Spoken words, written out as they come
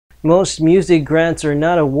Most music grants are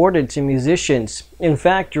not awarded to musicians. In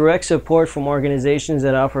fact, direct support from organizations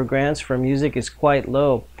that offer grants for music is quite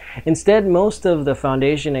low. Instead, most of the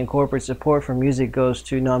foundation and corporate support for music goes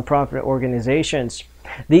to nonprofit organizations.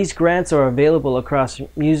 These grants are available across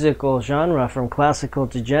musical genre from classical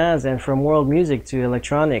to jazz and from world music to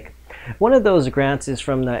electronic. One of those grants is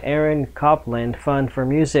from the Copland Fund for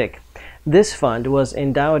Music. This fund was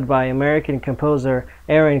endowed by American composer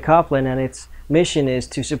Copland, and its mission is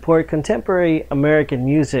to support contemporary American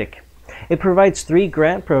music. It provides three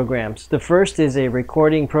grant programs. The first is a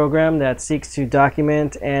recording program that seeks to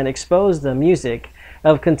document and expose the music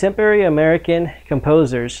of contemporary American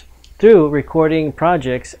composers through recording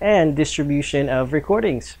projects and distribution of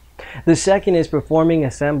recordings. The second is Performing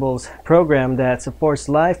Ensembles program that supports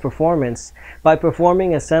live performance by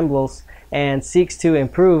performing ensembles and seeks to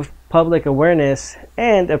improve public awareness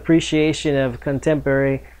and appreciation of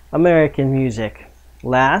contemporary American music.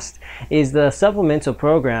 Last is the Supplemental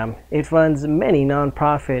Program. It funds many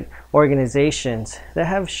nonprofit organizations that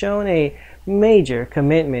have shown a major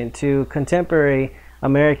commitment to contemporary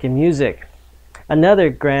American music. Another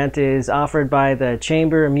grant is offered by the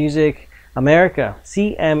Chamber of Music America.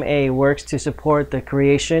 CMA works to support the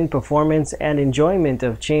creation, performance, and enjoyment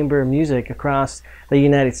of chamber music across the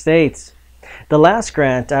United States. The last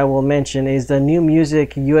grant I will mention is the New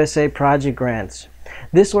Music USA Project Grants.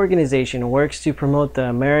 This organization works to promote the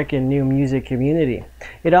American new music community.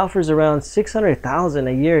 It offers around $600,000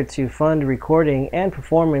 a year to fund recording and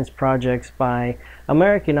performance projects by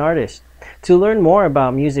American artists. To learn more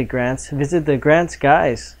about music grants, visit the Grants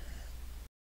Guys.